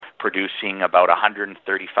producing about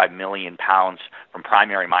 135 million pounds from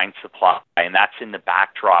primary mine supply, and that's in the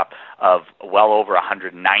backdrop of well over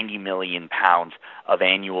 190 million pounds of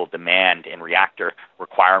annual demand and reactor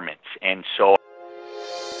requirements. And so,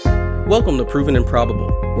 welcome to Proven and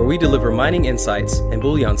Probable, where we deliver mining insights and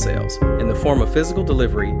bullion sales in the form of physical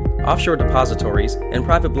delivery, offshore depositories, and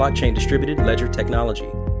private blockchain distributed ledger technology.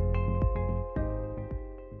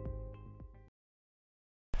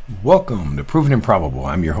 Welcome to Proven and Probable.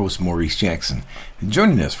 I'm your host, Maurice Jackson. And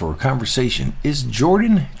joining us for a conversation is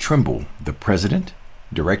Jordan Trimble, the President,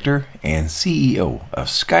 Director, and CEO of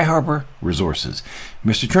Sky Harbor Resources.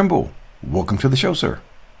 Mr. Trimble, welcome to the show, sir.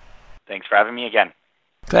 Thanks for having me again.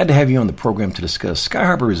 Glad to have you on the program to discuss Sky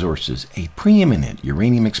Harbor Resources, a preeminent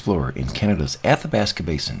uranium explorer in Canada's Athabasca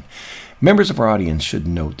Basin. Members of our audience should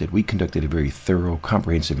note that we conducted a very thorough,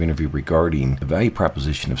 comprehensive interview regarding the value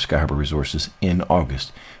proposition of Sky Harbor Resources in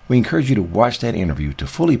August. We encourage you to watch that interview to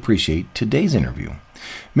fully appreciate today's interview.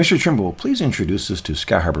 Mr. Trimble, please introduce us to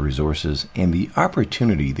Sky Harbor Resources and the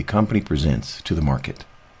opportunity the company presents to the market.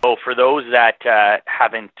 So for those that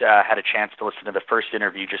haven't had a chance to listen to the first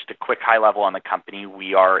interview, just a quick high level on the company.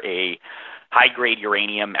 We are a high-grade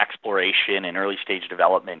uranium exploration and early-stage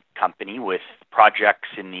development company with projects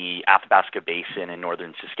in the Athabasca Basin in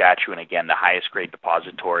northern Saskatchewan, again, the highest-grade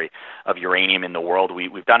depository of uranium in the world.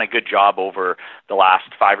 We've done a good job over the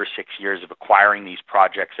last 5 or 6 years of acquiring these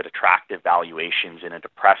projects at attractive valuations in a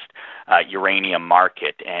depressed uranium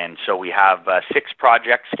market. And so we have 6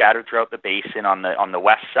 projects scattered throughout the basin on the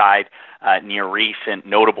west side, near recent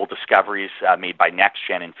notable discoveries made by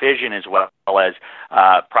NextGen and Fission, as well as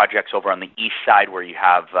projects over on the east side where you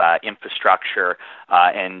have infrastructure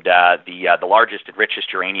and the largest and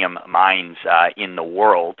richest uranium mines in the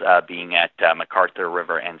world, being at McArthur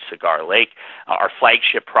River and Cigar Lake. Our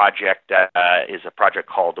flagship project is a project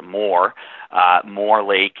called Moore. Moore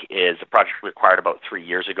Lake is a project we acquired about 3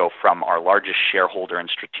 years ago from our largest shareholder and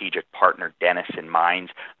strategic partner, Denison Mines.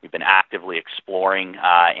 We've been actively exploring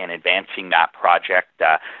and advancing that project,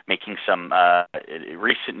 making some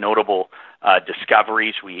recent notable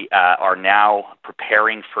discoveries. We are now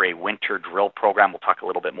preparing for a winter drill program. We'll talk a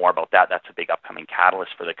little bit more about that. That's a big upcoming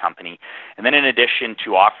catalyst for the company. And then in addition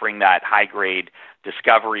to offering that high-grade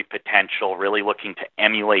discovery potential, really looking to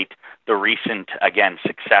emulate the recent, again,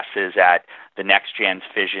 successes at the NextGen's,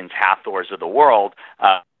 Fission's, Hathor's of the world,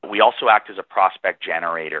 we also act as a prospect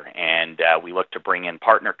generator, and we look to bring in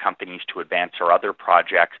partner companies to advance our other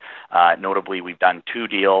projects. Notably, we've done 2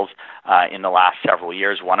 deals in the last several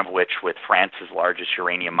years, one of which with France's largest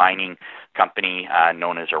uranium mining company,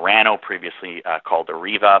 known as Orano, previously called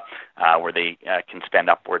Areva, where they can spend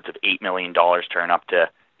upwards of $8 million to earn up to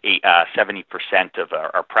 70% of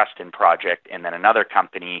our Preston project. And then another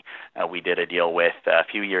company we did a deal with a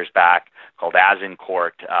few years back called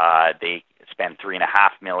Azincourt. They spend $3.5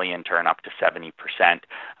 million to earn up to 70%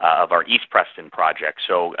 of our East Preston project.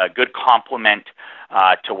 So a good complement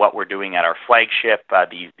to what we're doing at our flagship.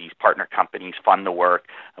 These partner companies fund the work.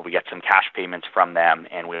 We get some cash payments from them,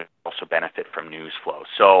 and we also benefit from news flow.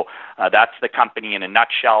 So that's the company in a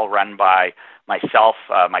nutshell, run by myself,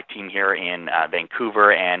 my team here in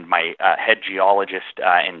Vancouver, and my head geologist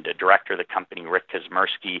and director of the company, Rick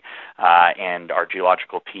Kazmersky, and our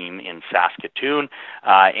geological team in Saskatoon.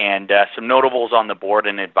 And some notables on the board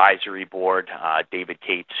and advisory board, David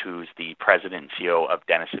Cates, who's the president and CEO of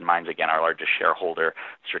Denison Mines, again, our largest shareholder,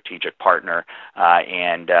 strategic partner,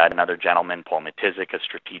 and another gentleman, Paul Matizik, a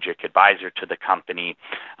strategic advisor to the company.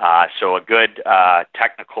 So a good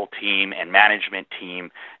technical team and management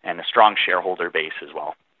team and a strong shareholder base as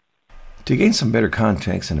well. To gain some better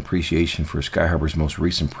context and appreciation for Sky Harbor's most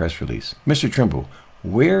recent press release, Mr. Trimble,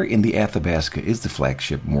 where in the Athabasca is the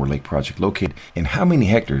flagship Moore Lake project located, and how many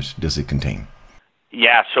hectares does it contain?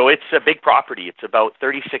 Yeah, so it's a big property. It's about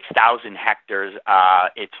 36,000 hectares.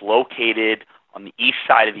 It's located on the east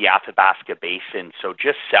side of the Athabasca Basin, so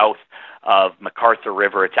just south of McArthur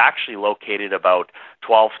River. It's actually located about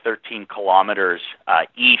 12, 13 kilometers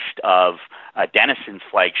east of Denison's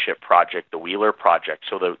flagship project, the Wheeler project.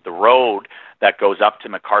 So the road that goes up to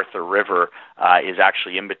McArthur River is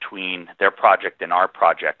actually in between their project and our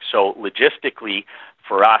project. So logistically,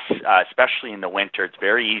 for us, especially in the winter, it's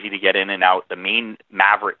very easy to get in and out. The main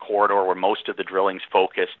Maverick corridor, where most of the drilling's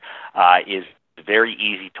focused, is very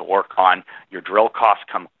easy to work on. Your drill costs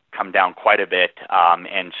come down quite a bit,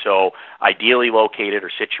 and so ideally located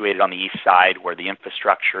or situated on the east side where the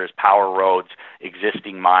infrastructure is power roads,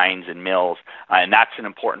 existing mines and mills, and that's an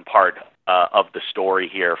important part of the story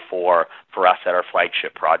here for us at our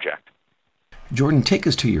flagship project. Jordan, take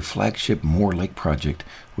us to your flagship Moore Lake project,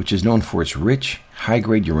 which is known for its rich,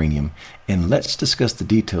 high-grade uranium And let's discuss the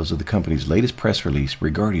details of the company's latest press release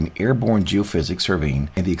regarding airborne geophysics surveying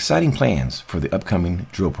and the exciting plans for the upcoming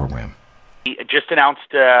drill program. We just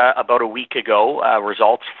announced about a week ago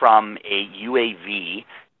results from a UAV,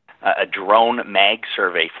 a drone mag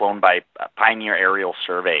survey flown by Pioneer Aerial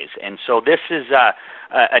Surveys. And so this is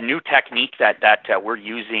a new technique that we're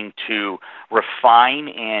using to refine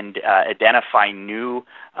and identify new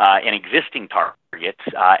and existing targets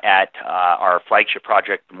at our flagship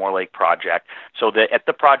project, the Moore Lake project. So at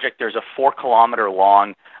the project, there's a 4-kilometer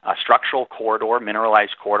long structural corridor,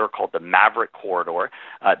 mineralized corridor called the Maverick Corridor.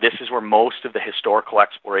 This is where most of the historical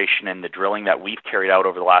exploration and the drilling that we've carried out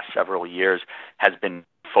over the last several years has been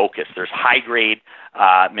focused. There's high-grade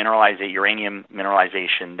uranium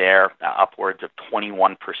mineralization there, upwards of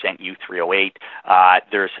 21% U3O8.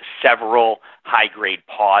 There's several high-grade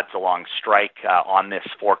pods along strike on this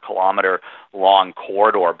 4-kilometer long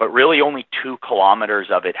corridor, but really only 2 kilometers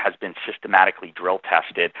of it has been systematically drill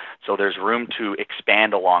tested. So there's room to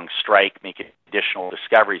expand along strike, make additional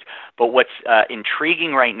discoveries. But what's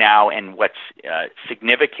intriguing right now and what's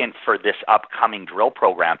significant for this upcoming drill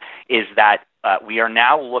program is that we are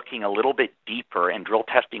now looking a little bit deeper and drill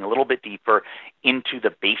testing a little bit deeper into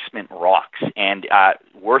the basement rocks. And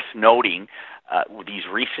worth noting, these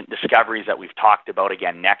recent discoveries that we've talked about,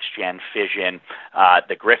 again, NextGen, Fission,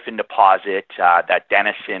 the Griffin deposit that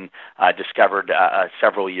Denison discovered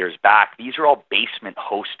several years back, these are all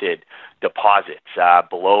basement-hosted deposits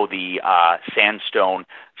below the sandstone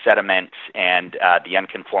sediments and the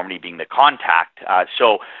unconformity being the contact.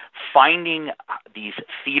 So finding these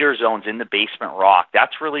feeder zones in the basement rock,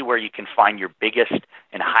 that's really where you can find your biggest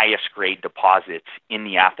and highest grade deposits in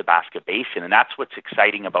the Athabasca Basin. And that's what's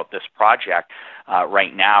exciting about this project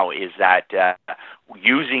right now, is that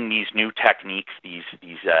using these new techniques, these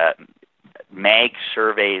mag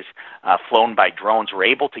surveys flown by drones, we're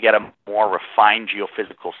able to get a more refined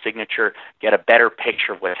geophysical signature, get a better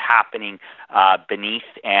picture of what's happening beneath,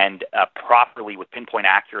 and properly, with pinpoint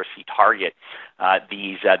accuracy, target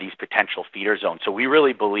these potential feeder zones. So we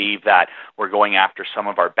really believe that we're going after some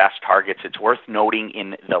of our best targets. It's worth noting,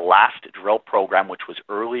 in the last drill program, which was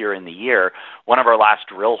earlier in the year, one of our last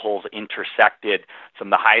drill holes intersected some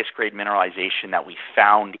of the highest grade mineralization that we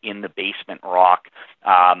found in the basement rock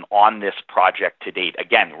on this project to date.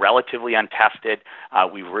 Again, relatively untested.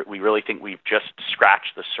 We really think we've just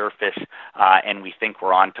scratched the surface, and we think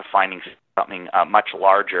we're on to finding something much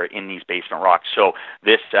larger in these basement rocks. So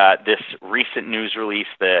this recent news release,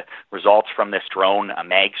 the results from this drone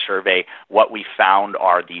mag survey, what we found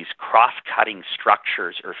are these cross-cutting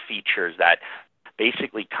structures or features that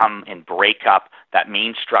basically come and break up that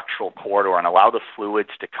main structural corridor and allow the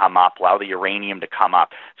fluids to come up, allow the uranium to come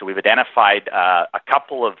up. So we've identified a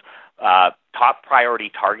couple of top priority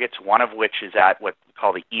targets, one of which is at what we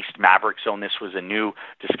call the East Maverick Zone. This was a new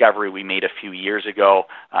discovery we made a few years ago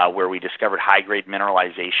where we discovered high-grade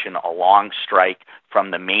mineralization along strike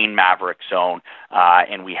from the main Maverick Zone,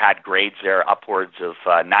 and we had grades there upwards of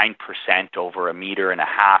 9% over 1.5 meters.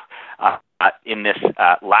 In this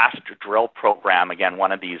last drill program, again,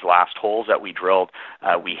 one of these last holes that we drilled,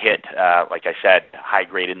 we hit, like I said, high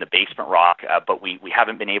grade in the basement rock, but we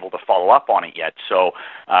haven't been able to follow up on it yet. So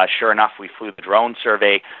sure enough, we flew the drone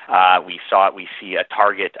survey. We see a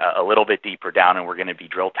target a little bit deeper down, and we're going to be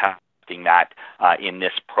drill testing that in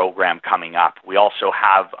this program coming up. We also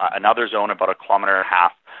have another zone about 1.5 kilometers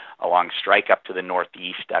along strike up to the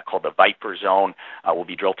northeast called the Viper Zone. We'll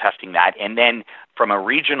be drill testing that. And then from a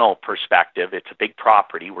regional perspective, it's a big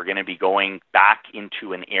property. We're going to be going back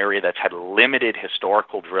into an area that's had limited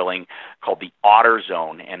historical drilling called the Otter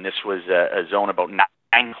Zone. And this was a zone about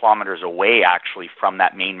 9 kilometers away, actually, from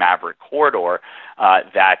that main Maverick corridor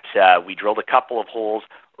that we drilled a couple of holes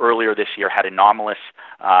earlier this year, had anomalous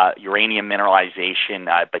uranium mineralization,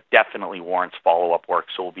 but definitely warrants follow-up work.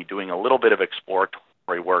 So we'll be doing a little bit of exploratory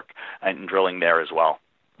work and drilling there as well.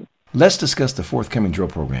 Let's discuss the forthcoming drill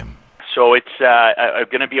program. So it's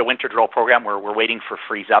going to be a winter drill program where we're waiting for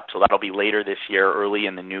freeze up, so that'll be later this year, early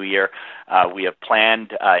in the new year. We have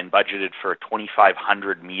planned and budgeted for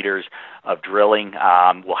 2,500 meters of drilling.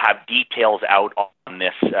 We'll have details out on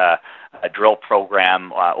this drill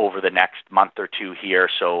program over the next month or two here,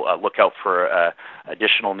 so look out for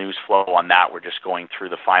additional news flow on that. We're just going through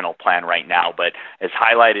the final plan right now, but as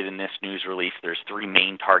highlighted in this news release, there's 3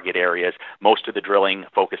 main target areas. Most of the drilling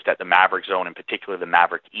focused at the Maverick Zone, in particular the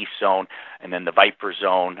Maverick East Zone, and then the Viper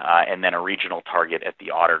Zone, and then a regional target at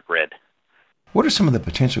the Otter Grid. What are some of the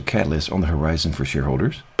potential catalysts on the horizon for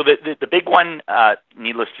shareholders? So the big one,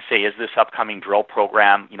 needless to say, is this upcoming drill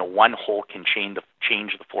program. One hole can change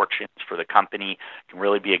change the fortunes for the company, can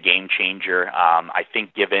really be a game changer. I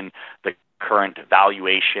think given the current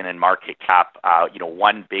valuation and market cap,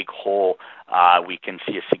 one big hole, we can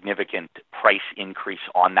see a significant price increase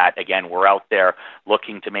on that. Again, we're out there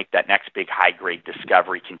looking to make that next big high-grade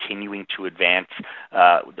discovery, continuing to advance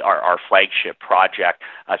our flagship project.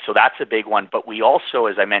 So that's a big one. But we also,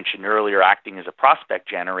 as I mentioned earlier, acting as a prospect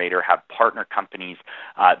generator, have partner companies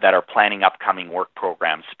that are planning upcoming work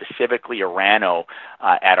programs, specifically Orano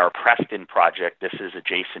at our Preston project. This is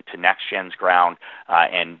adjacent to NextGen's ground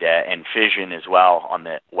and Fission as well on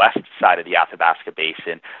the west side of the Athabasca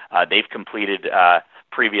Basin. They've completed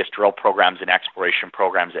previous drill programs and exploration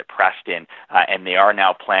programs at Preston, and they are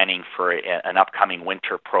now planning for an upcoming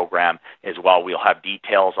winter program as well. We'll have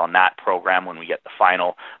details on that program when we get the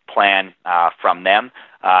final plan from them.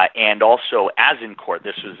 And also Azincourt,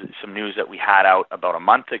 this was some news that we had out about a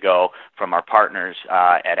month ago from our partners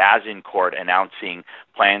at Azincourt announcing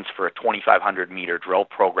plans for a 2,500-meter drill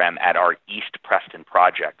program at our East Preston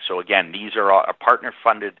project. So again, these are our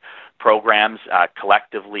partner-funded programs.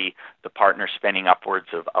 Collectively, the partners spending upwards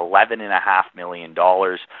of $11.5 million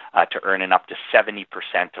to earn up to 70%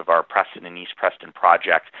 of our Preston and East Preston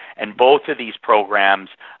projects. And both of these programs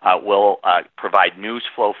will provide news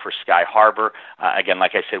flow for Sky Harbor. Again,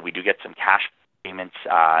 like I said, we do get some cash payments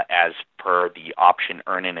as per the option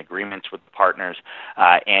earn-in agreements with the partners,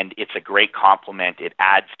 and it's a great complement. It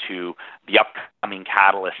adds to the upcoming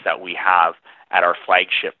catalyst that we have at our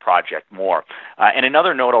flagship project more. And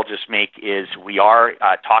another note I'll just make is we are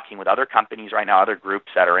talking with other companies right now, other groups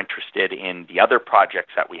that are interested in the other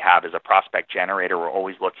projects that we have as a prospect generator. We're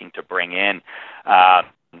always looking to bring in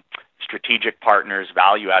strategic partners,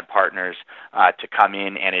 value-add partners to come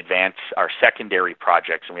in and advance our secondary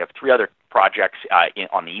projects. And we have 3 other projects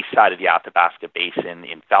on the east side of the Athabasca Basin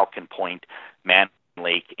in Falcon Point, Man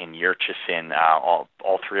Lake, and Yurchison, all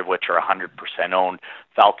 3 of which are 100% owned.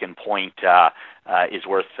 Falcon Point is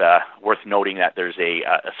worth noting that there's a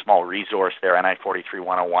small resource there, NI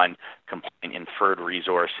 43-101 compliant inferred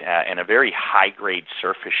resource, and a very high-grade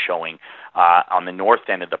surface showing on the north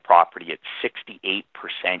end of the property at 68%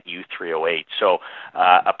 U3O8. So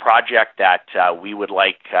a project that we would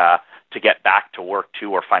like to get back to work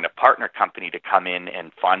to, or find a partner company to come in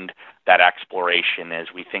and fund that exploration, as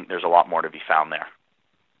we think there's a lot more to be found there.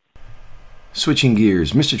 Switching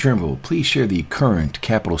gears, Mr. Trimble, please share the current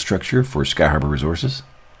capital structure for Sky Harbor Resources.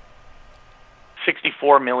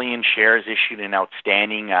 64 million shares issued and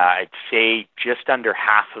outstanding. I'd say just under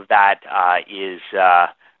half of that is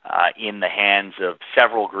in the hands of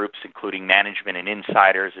several groups, including management and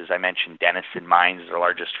insiders. As I mentioned, Denison Mines is our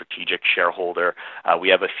largest strategic shareholder. We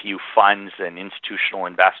have a few funds and institutional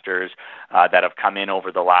investors that have come in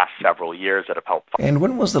over the last several years that have helped. And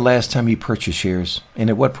when was the last time you purchased shares, and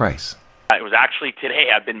at what price? It was actually today.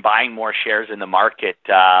 I've been buying more shares in the market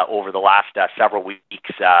over the last several weeks.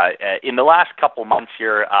 In the last couple months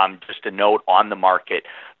here, just a note on the market,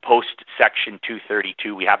 post Section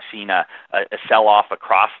 232, we have seen a sell-off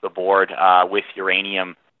across the board with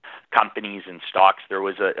uranium companies and stocks. There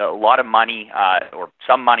was a lot of money, or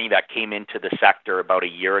some money that came into the sector about a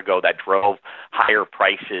year ago that drove higher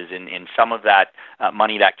prices, and some of that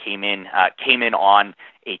money that came in on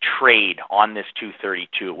a trade on this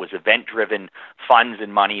 232. It was event-driven funds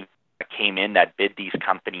and money that came in that bid these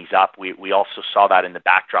companies up. We also saw that in the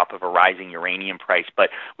backdrop of a rising uranium price, but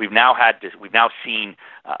we've now seen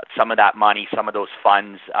some of that money, some of those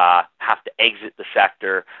funds have to exit the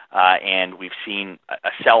sector, and we've seen a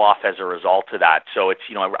sell-off as a result of that. So it's,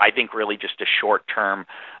 I think really just a short-term,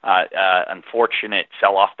 unfortunate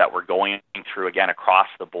sell-off that we're going through again across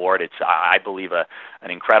the board. It's, I believe, an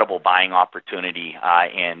incredible buying opportunity,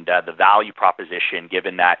 and the value proposition,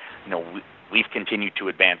 given that, we've continued to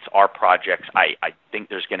advance our projects. I think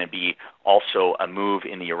there's going to be also a move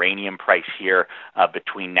in the uranium price here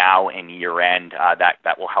between now and year end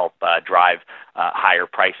that will help drive higher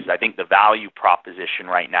prices. I think the value proposition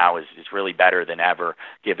right now is really better than ever,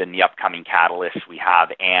 given the upcoming catalysts we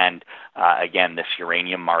have and, again, this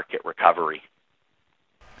uranium market recovery.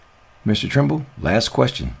 Mr. Trimble, last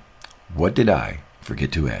question. What did I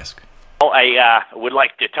forget to ask? Well, I would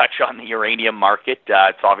like to touch on the uranium market.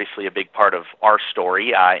 It's obviously a big part of our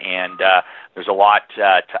story, and there's a lot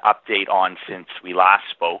to update on since we last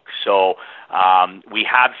spoke. So we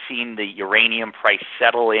have seen the uranium price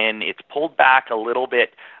settle in. It's pulled back a little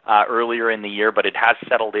bit earlier in the year, but it has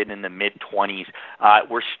settled in the mid-20s.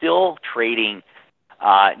 We're still trading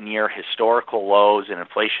near historical lows in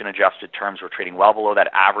inflation-adjusted terms. We're trading well below that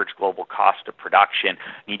average global cost of production.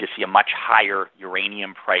 Need to see a much higher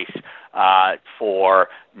uranium price for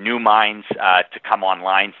new mines to come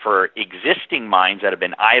online, for existing mines that have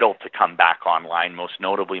been idle to come back online, most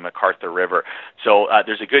notably McArthur River. So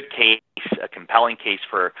there's a good case, a compelling case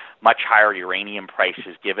for much higher uranium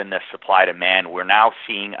prices given the supply-demand. We're now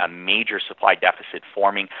seeing a major supply deficit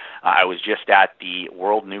forming. I was just at the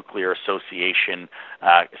World Nuclear Association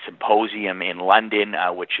symposium in London,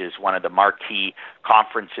 which is one of the marquee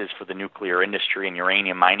conferences for the nuclear industry and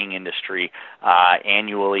uranium mining industry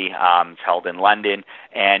annually. It's held in London,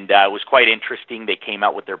 and it was quite interesting. They came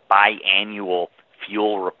out with their biannual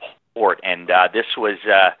fuel report, and this was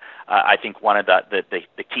I think one of the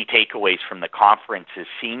key takeaways from the conference is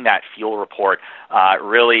seeing that fuel report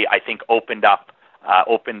really, I think, opened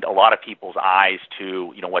a lot of people's eyes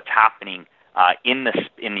to what's happening in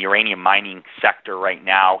the uranium mining sector right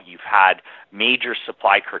now. You've had major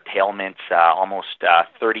supply curtailments, almost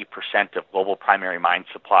 30% of global primary mine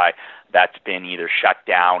supply that's been either shut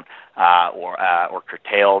down or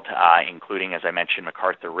curtailed, including, as I mentioned,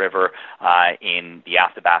 McArthur River in the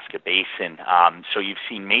Athabasca Basin. So you've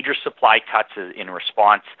seen major supply cuts in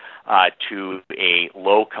response to a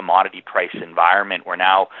low commodity price environment. We're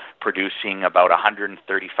now producing about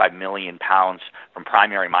 135 million pounds from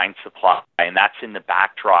primary mine supply, and that's in the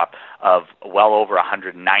backdrop of well over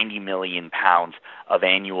 190 million pounds of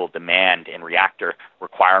annual demand and reactor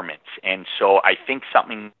requirements. And so I think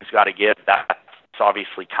something's got to give. That's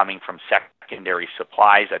obviously coming from secondary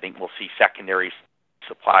supplies. I think we'll see secondary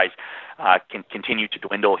supplies can continue to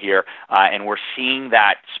dwindle here, and we're seeing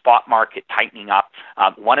that spot market tightening up.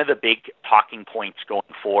 One of the big talking points going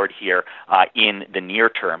forward here in the near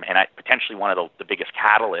term, and potentially one of the biggest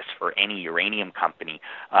catalysts for any uranium company,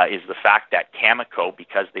 is the fact that Cameco,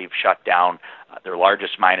 because they've shut down their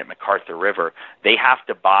largest mine at McArthur River, they have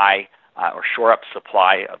to buy or shore up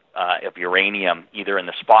supply of uranium either in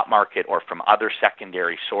the spot market or from other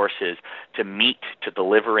secondary sources to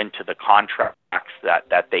deliver into the contracts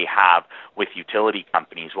that they have with utility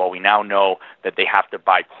companies. Well, we now know that they have to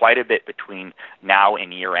buy quite a bit between now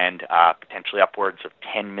and year end, potentially upwards of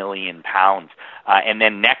 10 million pounds, and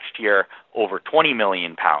then next year over 20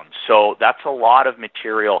 million pounds. So that's a lot of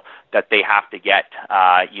material that they have to get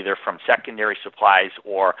either from secondary supplies,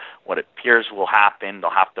 or what appears will happen,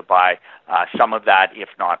 they'll have to buy some of that, if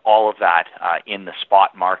not all of that, in the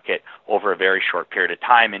spot market over a very short period of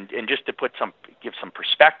time. And just to give some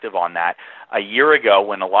perspective on that, a year ago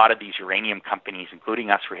when a lot of these uranium companies,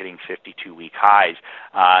 including us, were hitting 52-week highs,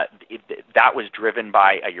 that was driven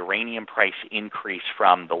by a uranium price increase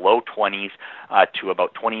from the low 20s to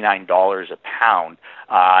about $29 a pound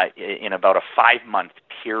in about a 5-month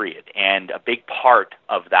period. And a big part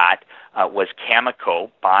of that was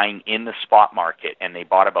Cameco buying in the spot market, and they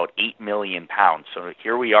bought about 8 million pounds. So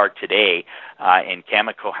here we are today, and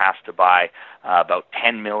Cameco has to buy about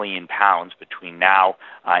 10 million pounds between now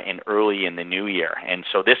and early in the new year. And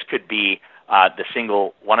so this could be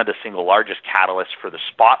one of the single largest catalysts for the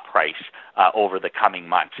spot price over the coming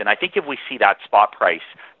months. And I think if we see that spot price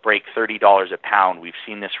break $30 a pound, we've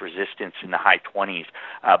seen this resistance in the high 20s,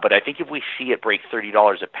 but I think if we see it break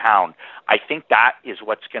 $30 a pound, I think that is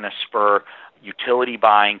what's going to spur utility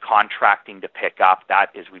buying, contracting to pick up.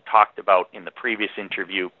 That, as we talked about in the previous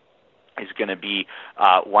interview, is going to be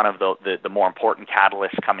one of the more important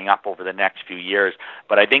catalysts coming up over the next few years.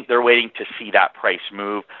 But I think they're waiting to see that price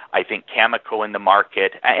move. I think Cameco in the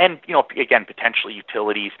market, and again, potentially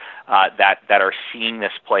utilities that are seeing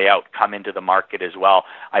this play out come into the market as well.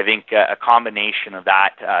 I think a combination of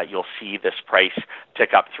that, you'll see this price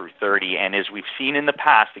tick up through 30. And as we've seen in the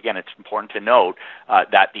past, again, it's important to note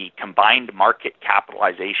that the combined market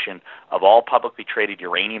capitalization of all publicly traded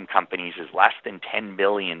uranium companies is less than $10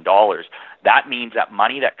 billion. That means that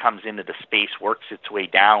money that comes into the space works its way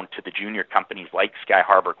down to the junior companies like Sky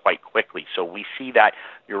Harbor quite quickly. So we see that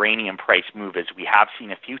uranium price move, as we have seen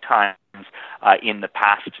a few times in the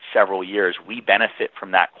past several years. We benefit from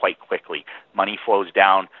that quite quickly. Money flows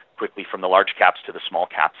down quickly from the large caps to the small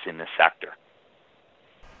caps in this sector.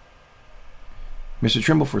 Mr.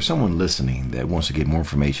 Trimble, for someone listening that wants to get more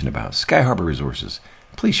information about Sky Harbor Resources,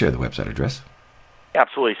 please share the website address.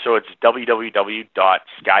 Absolutely. So it's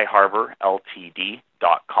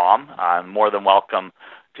www.skyharborltd.com. I'm more than welcome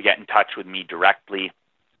to get in touch with me directly,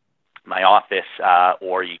 my office,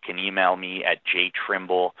 or you can email me at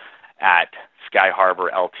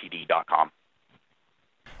jtrimble@skyharborltd.com.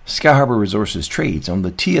 Sky Harbor Resources trades on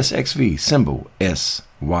the TSXV symbol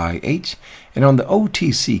SYH and on the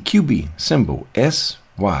OTCQB symbol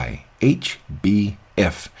SYHBF.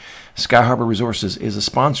 Sky Harbor Resources is a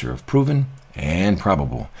sponsor of Proven and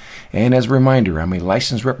probable. And as a reminder, I'm a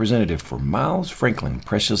licensed representative for Miles Franklin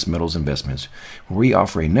Precious Metals Investments, where we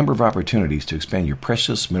offer a number of opportunities to expand your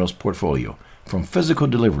precious metals portfolio, from physical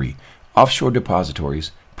delivery, offshore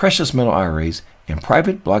depositories, precious metal IRAs, and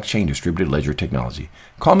private blockchain distributed ledger technology.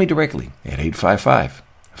 Call me directly at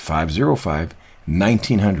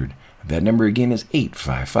 855-505-1900. That number again is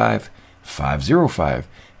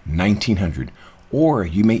 855-505-1900. Or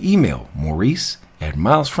you may email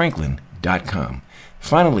Maurice@milesfranklin.com.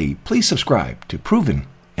 Finally, please subscribe to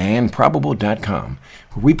provenandprobable.com,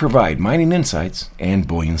 where we provide mining insights and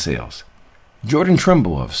bullion sales. Jordan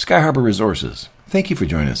Trimble of Sky Harbor Resources, thank you for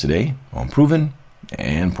joining us today on Proven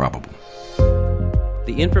and Probable.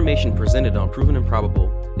 The information presented on Proven and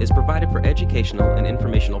Probable is provided for educational and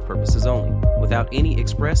informational purposes only, without any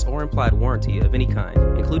express or implied warranty of any kind,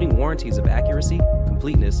 including warranties of accuracy,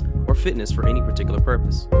 completeness, or fitness for any particular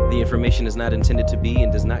purpose. The information is not intended to be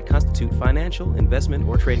and does not constitute financial, investment,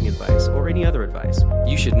 or trading advice, or any other advice.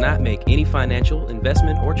 You should not make any financial,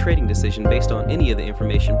 investment, or trading decision based on any of the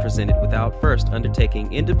information presented without first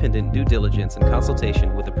undertaking independent due diligence and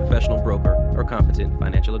consultation with a professional broker or competent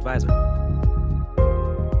financial advisor.